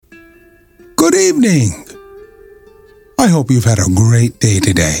Good evening. I hope you've had a great day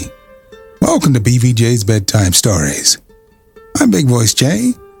today. Welcome to BVJ's Bedtime Stories. I'm Big Voice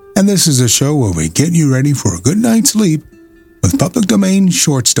Jay, and this is a show where we get you ready for a good night's sleep with public domain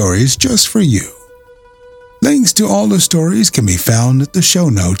short stories just for you. Links to all the stories can be found at the show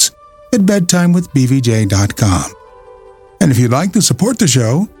notes at bedtimewithbvj.com. And if you'd like to support the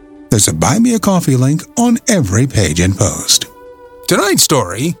show, there's a Buy Me a Coffee link on every page and post. Tonight's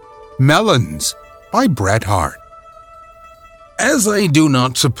story, Melons by Bret Harte. As I do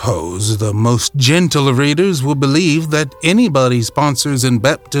not suppose the most gentle readers will believe that anybody sponsors in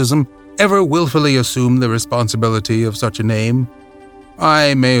baptism ever willfully assume the responsibility of such a name,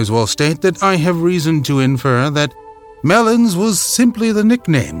 I may as well state that I have reason to infer that Melons was simply the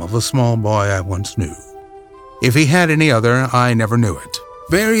nickname of a small boy I once knew. If he had any other, I never knew it.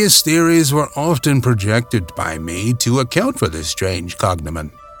 Various theories were often projected by me to account for this strange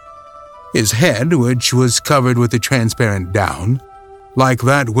cognomen. His head, which was covered with a transparent down, like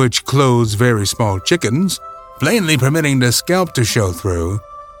that which clothes very small chickens, plainly permitting the scalp to show through,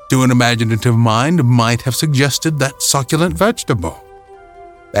 to an imaginative mind might have suggested that succulent vegetable.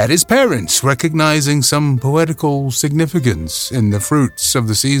 That his parents, recognizing some poetical significance in the fruits of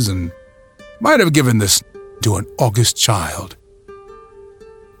the season, might have given this to an August child,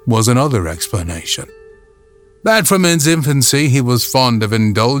 was another explanation. That from his infancy he was fond of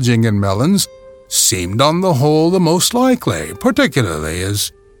indulging in melons seemed on the whole the most likely, particularly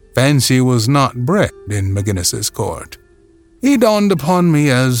as fancy was not bred in McGinnis's court. He dawned upon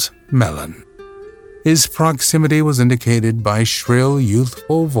me as Melon. His proximity was indicated by shrill,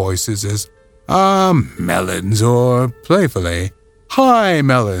 youthful voices as, "Ah, Melons," or playfully, "Hi,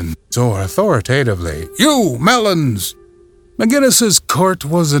 Melons," or authoritatively, "You, Melons!" McGinnis's court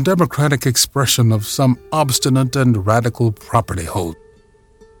was a democratic expression of some obstinate and radical property holder.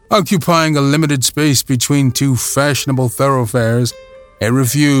 Occupying a limited space between two fashionable thoroughfares, it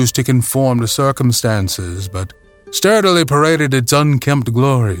refused to conform to circumstances, but sturdily paraded its unkempt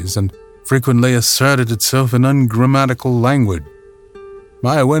glories and frequently asserted itself in ungrammatical language.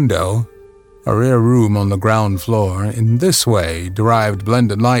 My window, a rear room on the ground floor, in this way derived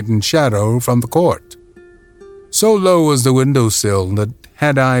blended light and shadow from the court. So low was the windowsill that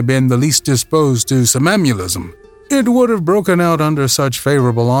had I been the least disposed to somnambulism, it would have broken out under such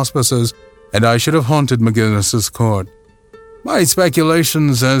favorable auspices, and I should have haunted McGinnis's court. My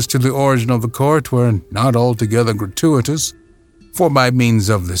speculations as to the origin of the court were not altogether gratuitous, for by means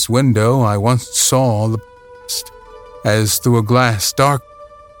of this window I once saw the past, as through a glass dark.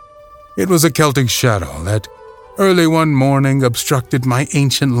 It was a Celtic shadow that, early one morning, obstructed my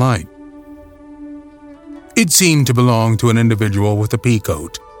ancient light. It seemed to belong to an individual with a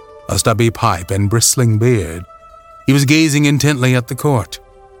pea-coat, a stubby pipe, and bristling beard. He was gazing intently at the court,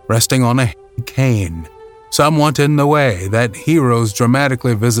 resting on a cane, somewhat in the way that heroes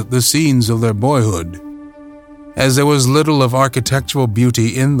dramatically visit the scenes of their boyhood. As there was little of architectural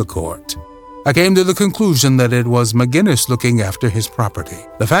beauty in the court, I came to the conclusion that it was McGinnis looking after his property.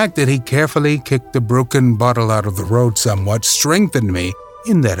 The fact that he carefully kicked the broken bottle out of the road somewhat strengthened me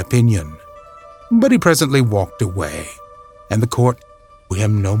in that opinion. But he presently walked away, and the court knew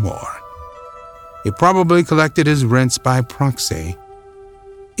him no more. He probably collected his rents by proxy,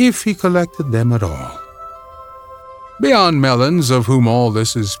 if he collected them at all. Beyond Melons, of whom all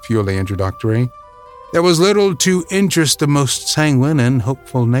this is purely introductory, there was little to interest the most sanguine and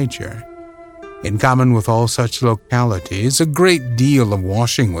hopeful nature. In common with all such localities, a great deal of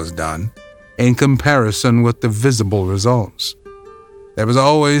washing was done, in comparison with the visible results. There was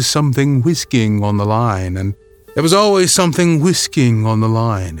always something whisking on the line, and there was always something whisking on the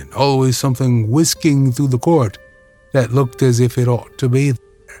line, and always something whisking through the court that looked as if it ought to be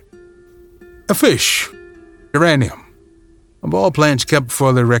there. A fish, geranium, of all plants kept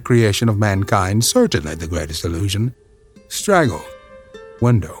for the recreation of mankind, certainly the greatest illusion, straggled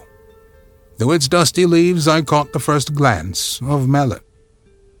window. Through its dusty leaves I caught the first glance of Melon.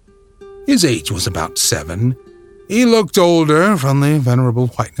 His age was about 7. He looked older from the venerable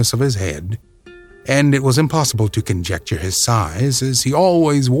whiteness of his head, and it was impossible to conjecture his size, as he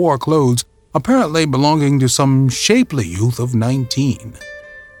always wore clothes apparently belonging to some shapely youth of 19.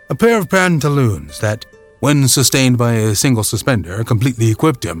 A pair of pantaloons that, when sustained by a single suspender, completely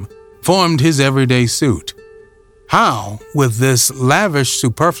equipped him, formed his everyday suit. How, with this lavish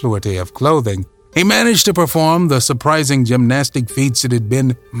superfluity of clothing, he managed to perform the surprising gymnastic feats it had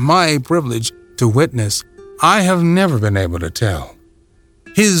been my privilege to witness, I have never been able to tell.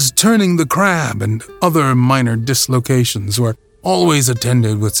 His turning the crab and other minor dislocations were always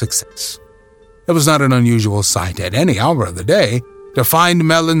attended with success. It was not an unusual sight at any hour of the day to find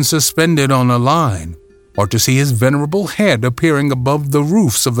Melons suspended on a line, or to see his venerable head appearing above the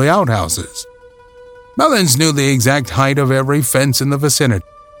roofs of the outhouses. Melons knew the exact height of every fence in the vicinity,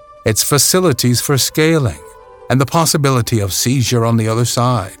 its facilities for scaling, and the possibility of seizure on the other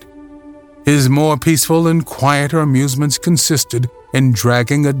side. His more peaceful and quieter amusements consisted in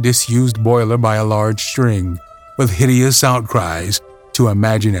dragging a disused boiler by a large string, with hideous outcries, to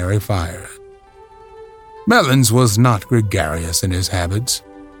imaginary fires. Melons was not gregarious in his habits.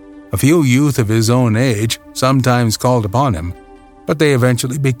 A few youth of his own age sometimes called upon him, but they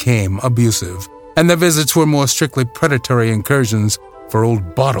eventually became abusive, and their visits were more strictly predatory incursions for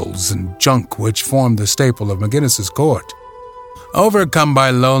old bottles and junk which formed the staple of McGinnis's court. Overcome by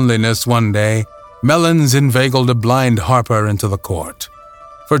loneliness one day, Melons inveigled a blind harper into the court.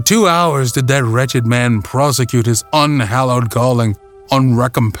 For 2 hours did that wretched man prosecute his unhallowed calling,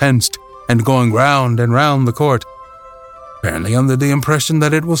 unrecompensed, and going round and round the court, apparently under the impression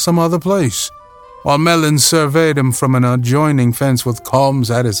that it was some other place, while Melons surveyed him from an adjoining fence with calm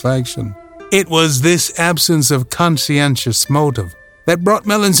satisfaction. It was this absence of conscientious motive that brought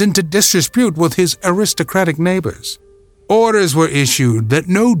Melons into disrepute with his aristocratic neighbors. Orders were issued that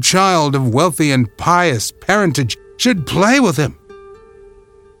no child of wealthy and pious parentage should play with him.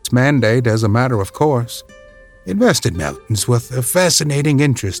 This mandate, as a matter of course, invested Melons with a fascinating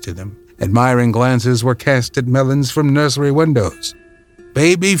interest in them. Admiring glances were cast at Melons from nursery windows.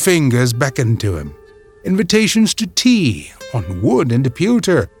 Baby fingers beckoned to him. Invitations to tea, on wood and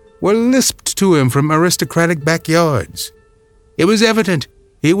pewter, were lisped to him from aristocratic backyards. It was evident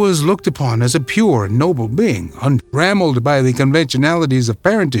he was looked upon as a pure and noble being, untrammeled by the conventionalities of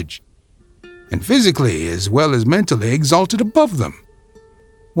parentage, and physically as well as mentally exalted above them.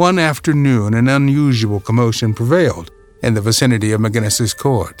 One afternoon, an unusual commotion prevailed in the vicinity of McGinnis's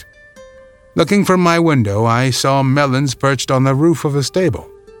court. Looking from my window, I saw Melons perched on the roof of a stable,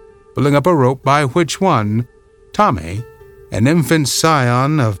 pulling up a rope by which one, Tommy, an infant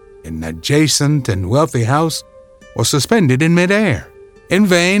scion of an adjacent and wealthy house, was suspended in midair. In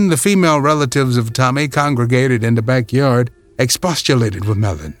vain, the female relatives of Tommy congregated in the backyard, expostulated with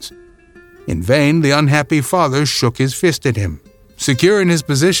Melons. In vain, the unhappy father shook his fist at him. Secure in his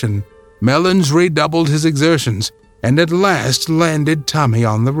position, Melons redoubled his exertions, and at last landed Tommy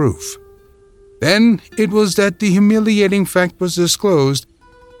on the roof. Then it was that the humiliating fact was disclosed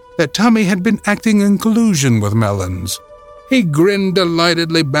that Tommy had been acting in collusion with Melons. He grinned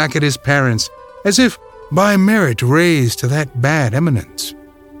delightedly back at his parents, as if by merit raised to that bad eminence.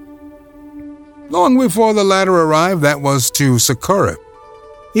 Long before the latter arrived, that was to succor him,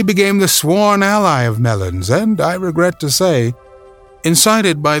 he became the sworn ally of Melons, and, I regret to say,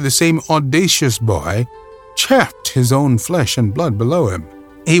 incited by the same audacious boy, chapped his own flesh and blood below him.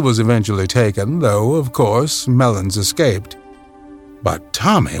 He was eventually taken, though, of course, Melons escaped. But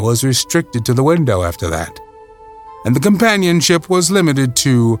Tommy was restricted to the window after that, and the companionship was limited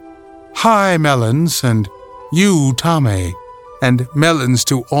to "Hi, Melons," and "You, Tommy," and Melons,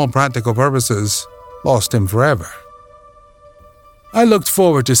 to all practical purposes, lost him forever. I looked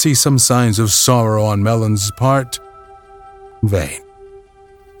forward to see some signs of sorrow on Melons' part. In vain.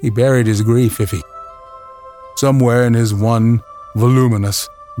 He buried his grief, if he somewhere in his one voluminous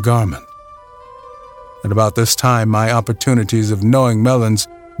garment. At about this time, my opportunities of knowing Melons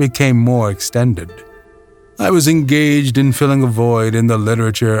became more extended. I was engaged in filling a void in the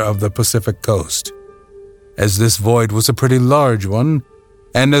literature of the Pacific Coast. As this void was a pretty large one,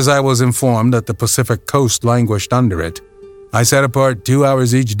 and as I was informed that the Pacific Coast languished under it, I set apart 2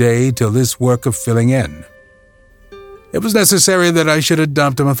 hours each day to this work of filling in. It was necessary that I should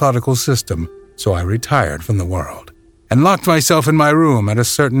adopt a methodical system, so I retired from the world and locked myself in my room at a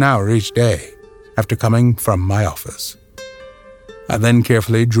certain hour each day after coming from my office. I then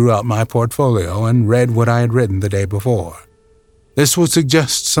carefully drew out my portfolio and read what I had written the day before. This would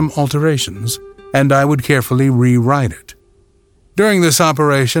suggest some alterations, and I would carefully rewrite it. During this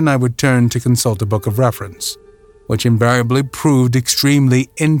operation, I would turn to consult a book of reference, which invariably proved extremely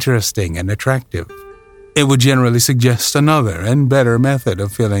interesting and attractive. It would generally suggest another and better method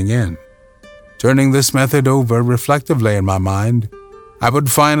of filling in. Turning this method over reflectively in my mind, I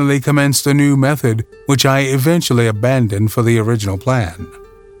would finally commence the new method, which I eventually abandoned for the original plan.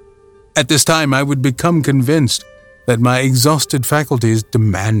 At this time, I would become convinced that my exhausted faculties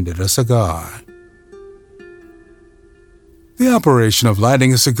demanded a cigar. The operation of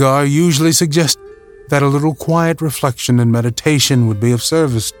lighting a cigar usually suggests that a little quiet reflection and meditation would be of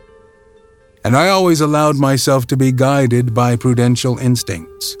service, and I always allowed myself to be guided by prudential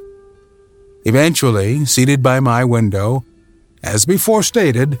instincts. Eventually, seated by my window, as before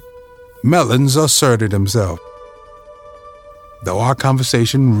stated, Melons asserted himself. though our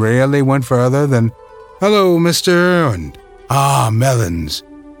conversation rarely went further than, "Hello, mister," and "Ah, Melons,"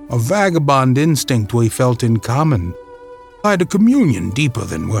 a vagabond instinct we felt in common, tied a communion deeper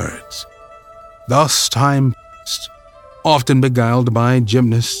than words. Thus time passed, often beguiled by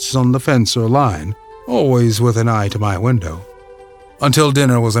gymnasts on the fence or line, always with an eye to my window, until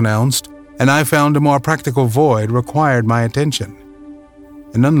dinner was announced, and I found a more practical void required my attention.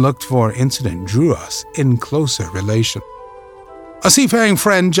 An unlooked-for incident drew us in closer relation. A seafaring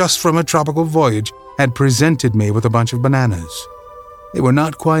friend just from a tropical voyage had presented me with a bunch of bananas. They were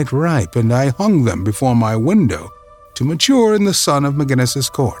not quite ripe, and I hung them before my window to mature in the sun of McGinnis's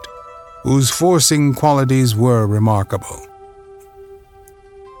Court, whose forcing qualities were remarkable.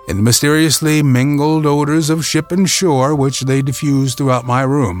 In the mysteriously mingled odors of ship and shore which they diffused throughout my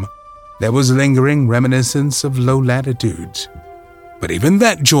room, there was lingering reminiscence of low latitudes. But even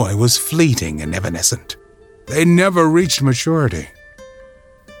that joy was fleeting and evanescent. They never reached maturity.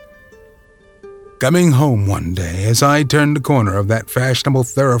 Coming home one day, as I turned the corner of that fashionable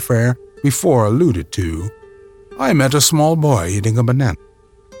thoroughfare before alluded to, I met a small boy eating a banana.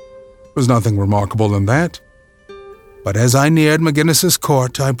 There was nothing remarkable in that. But as I neared McGinnis's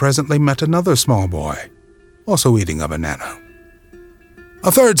Court, I presently met another small boy, also eating a banana.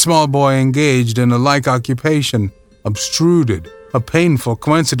 A third small boy engaged in a like occupation obtruded a painful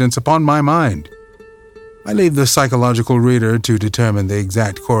coincidence upon my mind. I leave the psychological reader to determine the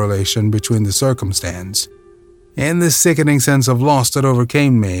exact correlation between the circumstance and the sickening sense of loss that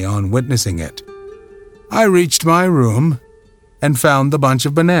overcame me on witnessing it. I reached my room and found the bunch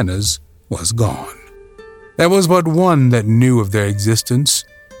of bananas was gone. There was but one that knew of their existence,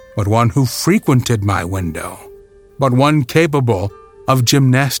 but one who frequented my window, but one capable of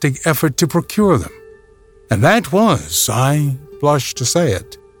gymnastic effort to procure them. And that was, I blush to say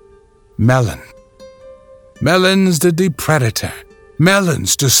it, Melon. Melons the depredator,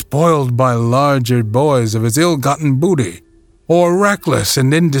 Melons despoiled by larger boys of his ill-gotten booty, or reckless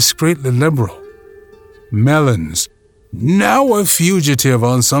and indiscreetly liberal. Melons, now a fugitive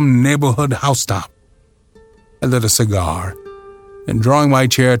on some neighborhood housetop. I lit a cigar, and drawing my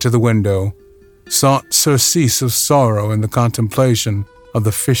chair to the window, sought surcease of sorrow in the contemplation of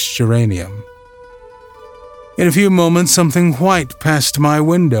the fish geranium. In a few moments, something white passed my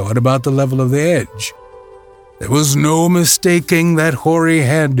window at about the level of the edge. There was no mistaking that hoary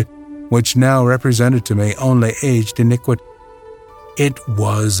head, which now represented to me only aged iniquity. It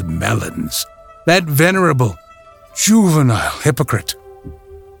was Melons, that venerable, juvenile hypocrite.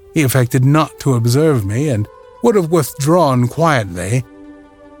 He affected not to observe me, and would have withdrawn quietly.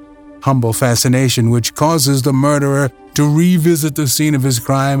 Humble fascination which causes the murderer to revisit the scene of his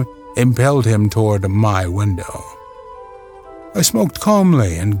crime impelled him toward my window. I smoked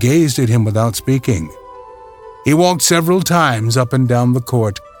calmly and gazed at him without speaking. He walked several times up and down the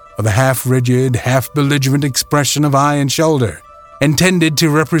court with a half-rigid, half-belligerent expression of eye and shoulder, intended to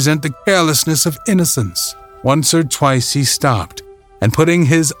represent the carelessness of innocence. Once or twice he stopped, and putting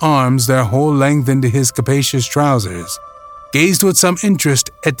his arms their whole length into his capacious trousers, gazed with some interest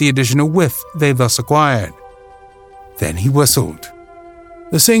at the additional width they thus acquired. Then he whistled.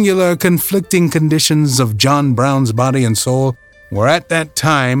 The singular conflicting conditions of John Brown's body and soul were at that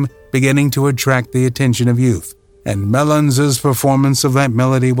time beginning to attract the attention of youth, and Melons's performance of that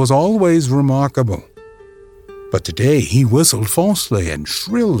melody was always remarkable. But today he whistled falsely and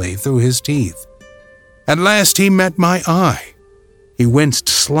shrilly through his teeth. At last he met my eye. He winced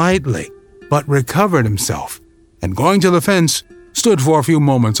slightly, but recovered himself, and going to the fence, stood for a few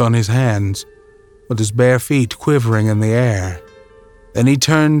moments on his hands, with his bare feet quivering in the air. Then he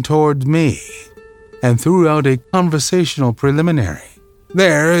turned toward me, and threw out a conversational preliminary.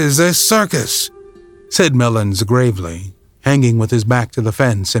 "There is a circus," said Melons gravely, hanging with his back to the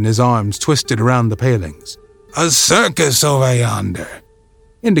fence and his arms twisted around the palings. "A circus over yonder,"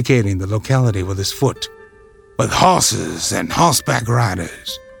 indicating the locality with his foot, "with horses and horseback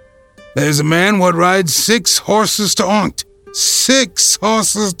riders. There's a man what rides 6 horses to onct, 6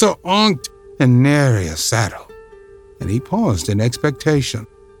 horses to onct, and nary a saddle." And he paused in expectation.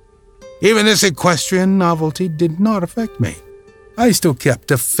 Even this equestrian novelty did not affect me. I still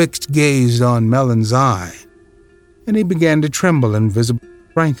kept a fixed gaze on Melon's eye, and he began to tremble and visibly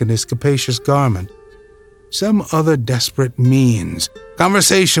shrank in his capacious garment. Some other desperate means,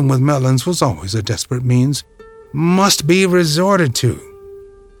 conversation with Melons was always a desperate means, must be resorted to.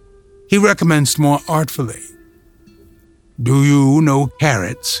 He recommenced more artfully. "Do you know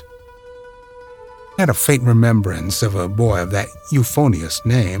carrots?" I had a faint remembrance of a boy of that euphonious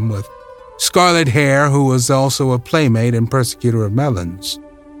name, with scarlet hair, who was also a playmate and persecutor of Melons.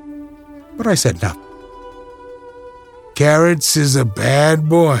 But I said nothing. Carrots is a bad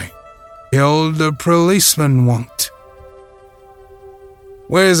boy. Killed a policeman once.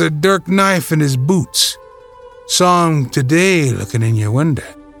 Wears a dirk knife in his boots. Saw him today looking in your window.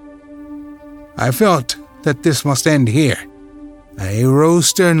 I felt that this must end here. I rose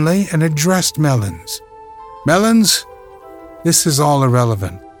sternly and addressed Melons. Melons, this is all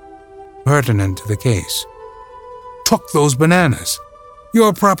irrelevant, pertinent to the case. Took those bananas.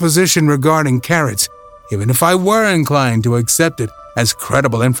 Your proposition regarding Carrots, even if I were inclined to accept it as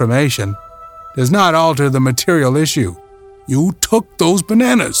credible information, does not alter the material issue. You took those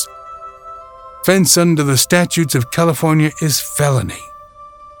bananas. Offense under the statutes of California is felony.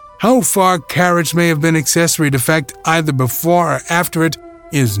 How far Carrots may have been accessory to fact either before or after it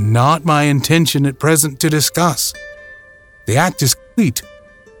is not my intention at present to discuss. The act is complete.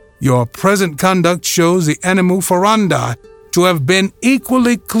 Your present conduct shows the animu furandi to have been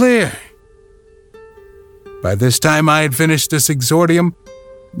equally clear. By this time I had finished this exordium.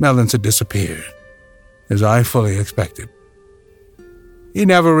 Melons had disappeared, as I fully expected. He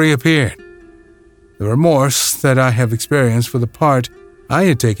never reappeared. The remorse that I have experienced for the part I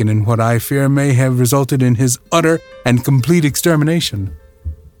had taken in what I fear may have resulted in his utter and complete extermination.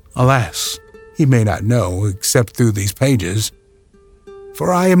 Alas, he may not know except through these pages,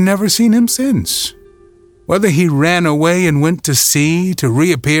 for I have never seen him since. Whether he ran away and went to sea to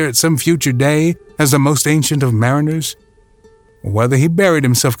reappear at some future day as the most ancient of mariners, or whether he buried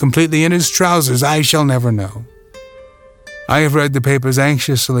himself completely in his trousers, I shall never know. I have read the papers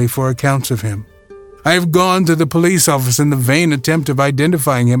anxiously for accounts of him. I have gone to the police office in the vain attempt of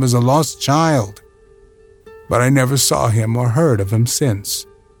identifying him as a lost child, but I never saw him or heard of him since.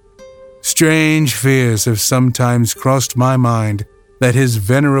 Strange fears have sometimes crossed my mind that his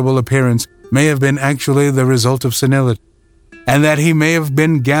venerable appearance may have been actually the result of senility, and that he may have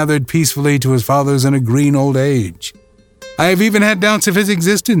been gathered peacefully to his fathers in a green old age. I have even had doubts of his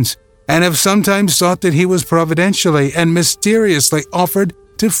existence, and have sometimes thought that he was providentially and mysteriously offered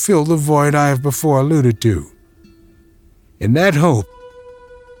to fill the void I have before alluded to. In that hope,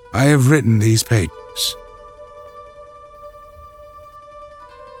 I have written these pages.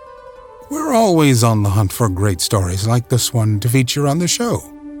 We're always on the hunt for great stories like this one to feature on the show.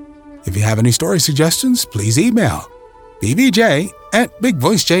 If you have any story suggestions, please email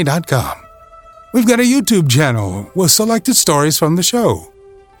bbj@bigvoicej.com. We've got a YouTube channel with selected stories from the show.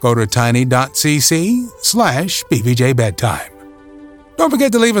 Go to tiny.cc/bbjbedtime. Don't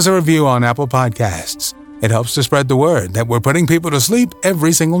forget to leave us a review on Apple Podcasts. It helps to spread the word that we're putting people to sleep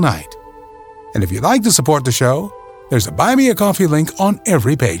every single night. And if you'd like to support the show, there's a Buy Me a Coffee link on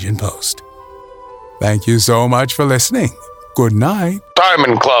every page and post. Thank you so much for listening. Good night.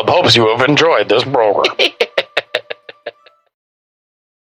 Diamond Club hopes you have enjoyed this program.